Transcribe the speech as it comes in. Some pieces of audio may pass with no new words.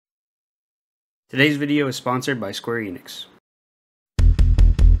Today's video is sponsored by Square Enix.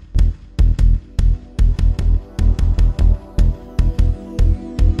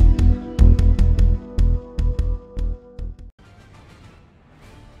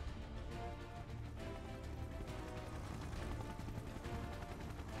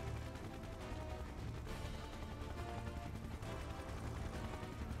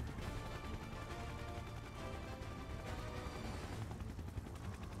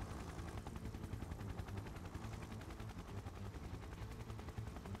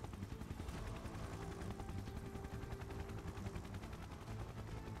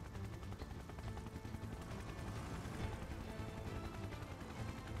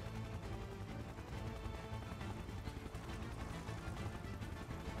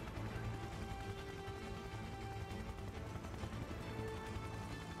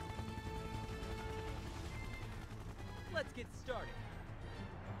 Let's get started.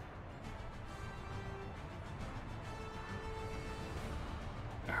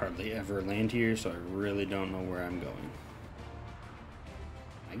 I hardly ever land here, so I really don't know where I'm going.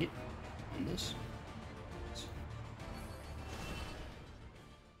 Can I get on this?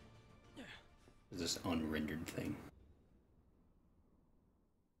 Is this unrendered thing?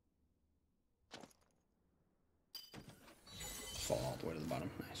 Fall all the way to the bottom.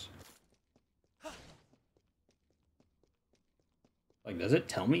 Nice. Like, does it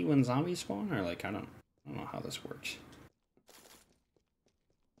tell me when zombies spawn, or like I don't know how this works.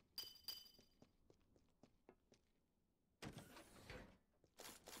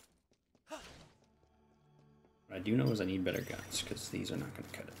 What I do know is I need better guns, because these are not going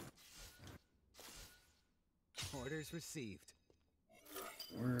to cut it. Orders received.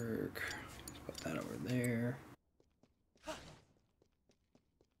 Work. Let's put that over there.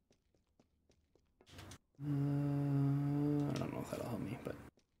 I don't know if that'll help me, but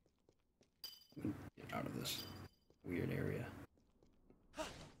let me get out of this weird area.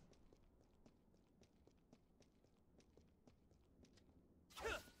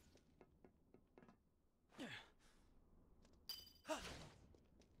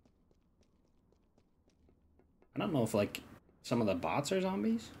 I don't know if like some of the bots are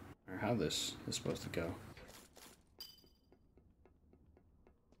zombies or how this is supposed to go.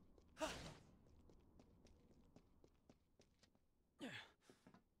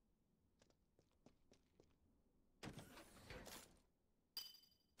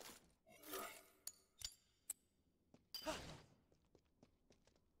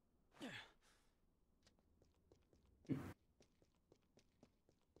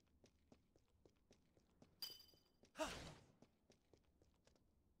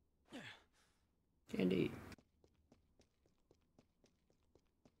 Candy.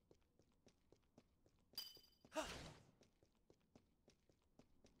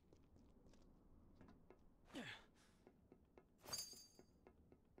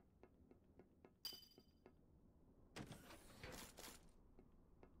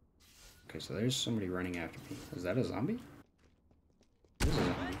 Okay, so there's somebody running after me. Is that a zombie? This is a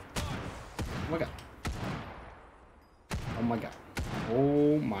zombie. Oh my god. Oh my god.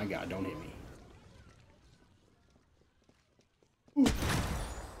 Oh my god, don't hit me. Ooh.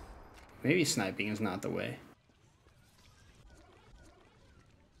 Maybe sniping is not the way.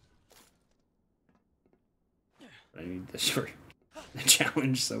 But I need this for the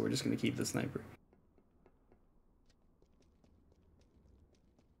challenge, so we're just gonna keep the sniper.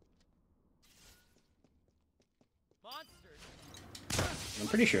 I'm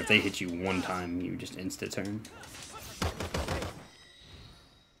pretty sure if they hit you one time, you just insta-turn.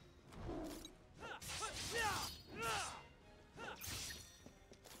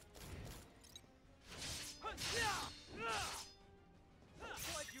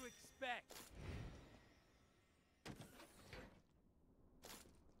 What'd you expect?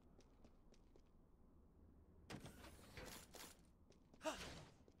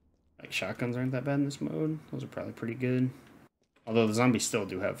 Like, shotguns aren't that bad in this mode. Those are probably pretty good. Although the zombies still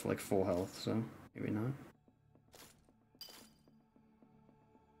do have, like, full health, so maybe not.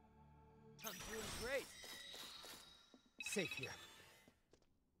 I'm doing great. Safe here.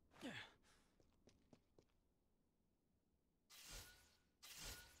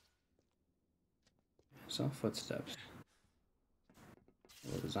 Saw footsteps.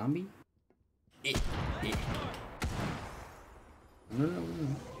 Oh, zombie? No,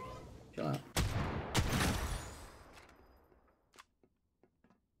 no. Chill out.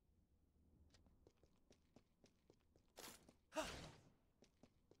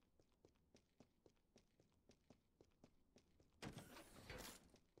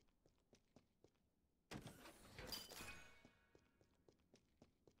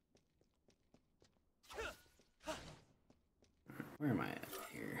 Where am I at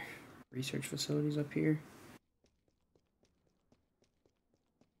here? Research facilities up here.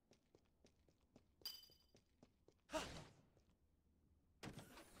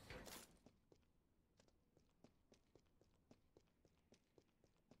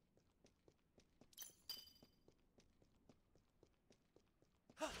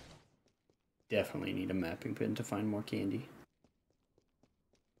 Definitely need a mapping pin to find more candy.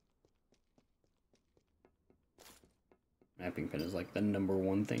 Mapping pin is like the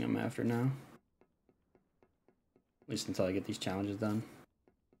 #1 thing I'm after now. At least until I get these challenges done.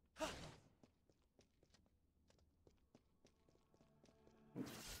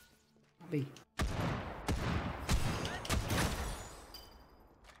 Bobby.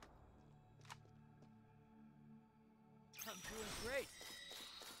 I'm doing great.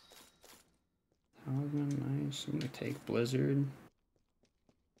 Talisman, nice. I'm gonna take Blizzard.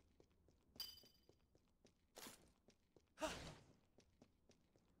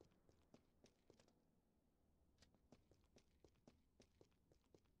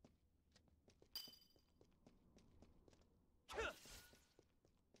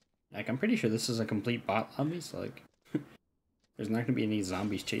 Like, I'm pretty sure this is a complete bot lobby, so like, there's not gonna be any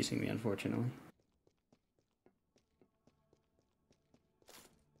zombies chasing me, unfortunately.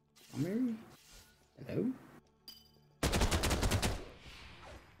 Mary? Hello?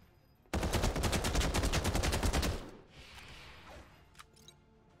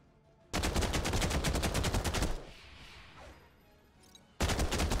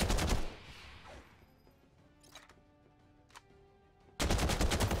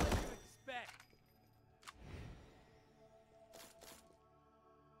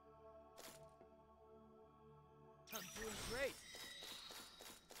 I'm doing great.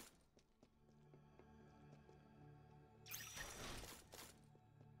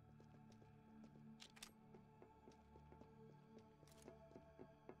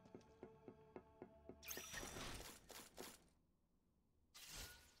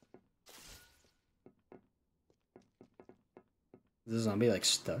 Is the zombie like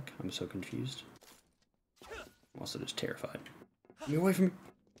stuck? I'm so confused. I'm also just terrified. Get away from me!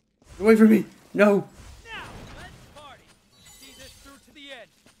 Get away from me! No! Now, let's party. See this through to the end.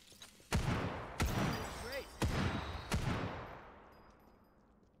 Great.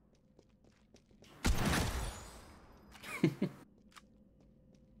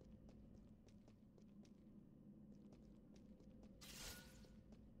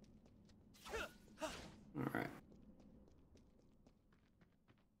 Alright.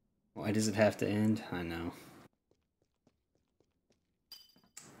 Why does it have to end? I know.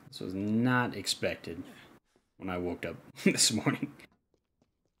 This was not expected when I woke up this morning.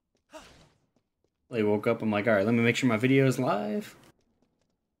 I woke up, I'm like, alright, let me make sure my video is live.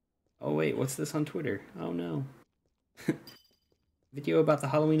 Oh wait, what's this on Twitter? Oh no. Video about the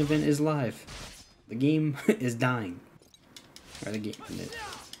Halloween event is live. The game is dying. Or the game.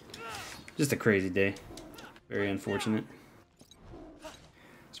 Just a crazy day. Very unfortunate.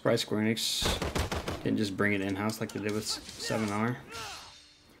 Surprised Square Enix didn't just bring it in-house like they did with 7R.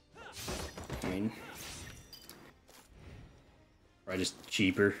 I mean, probably just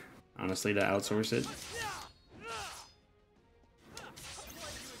cheaper, honestly, to outsource it.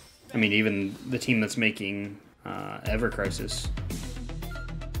 I mean, even the team that's making Ever Crisis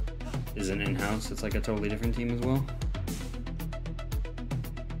isn't in-house. It's like a totally different team as well.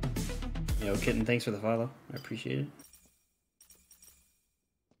 Yo, Kitten, thanks for the follow. I appreciate it.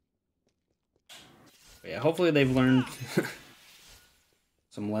 But yeah, hopefully they've learned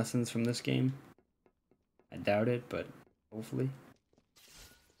some lessons from this game. I doubt it, but hopefully.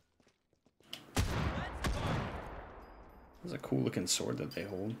 This is a cool looking sword that they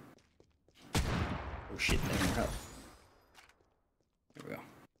hold. Oh shit, they have more health. There we go.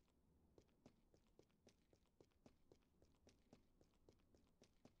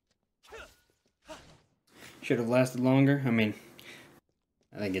 Should have lasted longer. I mean,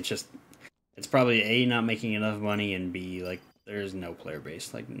 I think it's probably A, not making enough money, and B, like, there's no player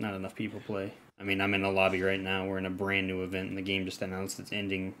base. Like, not enough people play. I mean, I'm in a lobby right now. We're in a brand new event, and the game just announced it's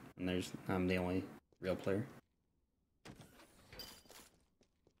ending, and I'm the only real player.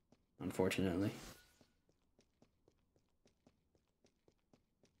 Unfortunately.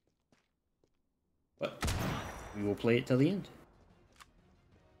 But we will play it till the end.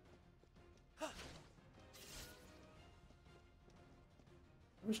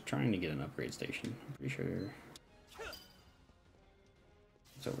 I was trying to get an upgrade station. I'm pretty sure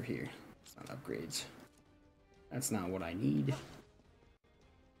it's over here. It's not upgrades. That's not what I need.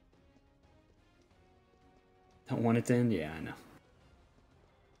 Don't want it to end? Yeah, I know.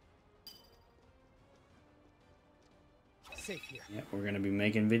 safe here. Yeah, we're gonna be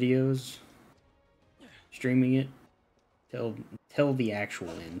making videos, streaming it till the actual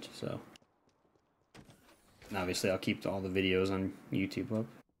end. So, and obviously, I'll keep all the videos on YouTube up.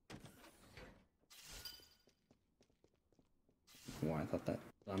 Why I thought that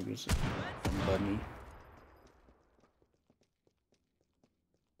zombie was bunny.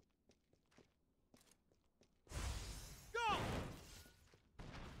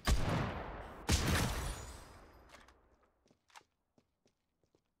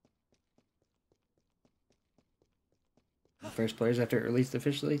 First players after it released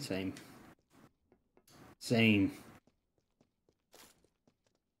officially? Same. Same.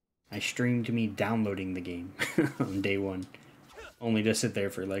 I streamed me downloading the game on day one. Only to sit there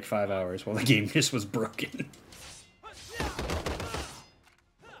for like 5 hours while the game just was broken.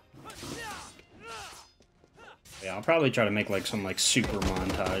 Yeah, I'll probably try to make like some like super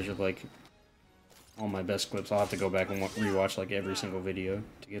montage of like all my best clips. I'll have to go back and rewatch like every single video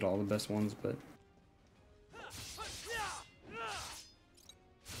to get all the best ones, but...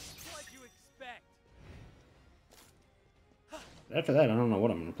 After that, I don't know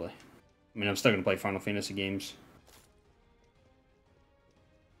what I'm going to play. I mean, I'm still going to play Final Fantasy games.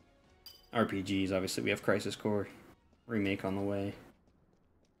 RPGs, obviously, we have Crisis Core remake on the way.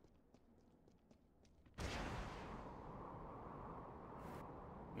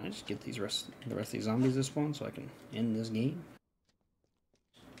 Can I just get the rest of these zombies this one so I can end this game?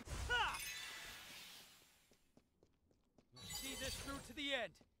 See this through to the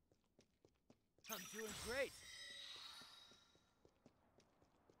end. I'm doing great.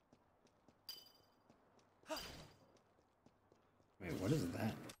 Wait, what is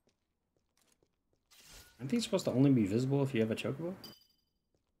that? Aren't these supposed to only be visible if you have a chocobo?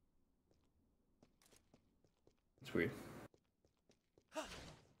 It's weird.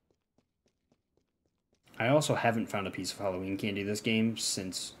 I also haven't found a piece of Halloween candy this game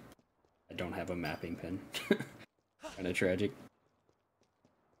since I don't have a mapping pen. Kind of tragic.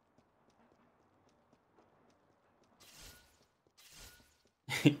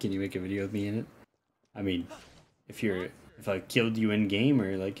 Can you make a video with me in it? I mean, if I killed you in game,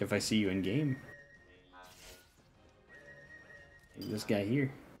 or like if I see you in game. Like this guy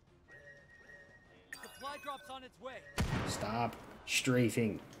here. Supply drops on its way. Stop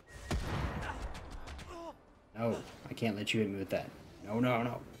strafing. No, I can't let you hit me with that. No, no,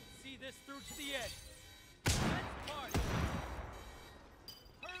 no. See this through to the end. Let's party.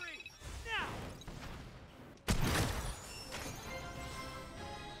 Hurry now.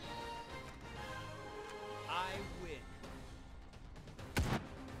 I win.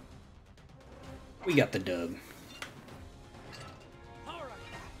 We got the dub. All right.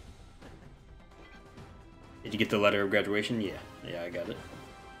 Did you get the letter of graduation? Yeah. Yeah, I got it.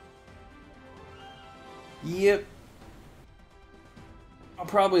 Yep. I'll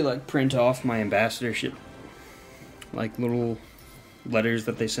probably like print off my ambassadorship, like little letters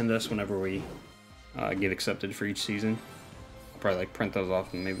that they send us whenever we get accepted for each season. I'll probably like print those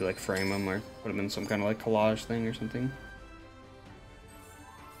off and maybe like frame them or put them in some kind of like collage thing or something.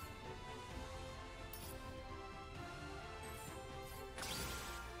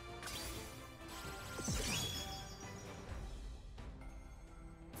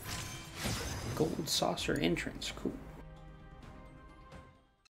 Gold saucer entrance, cool.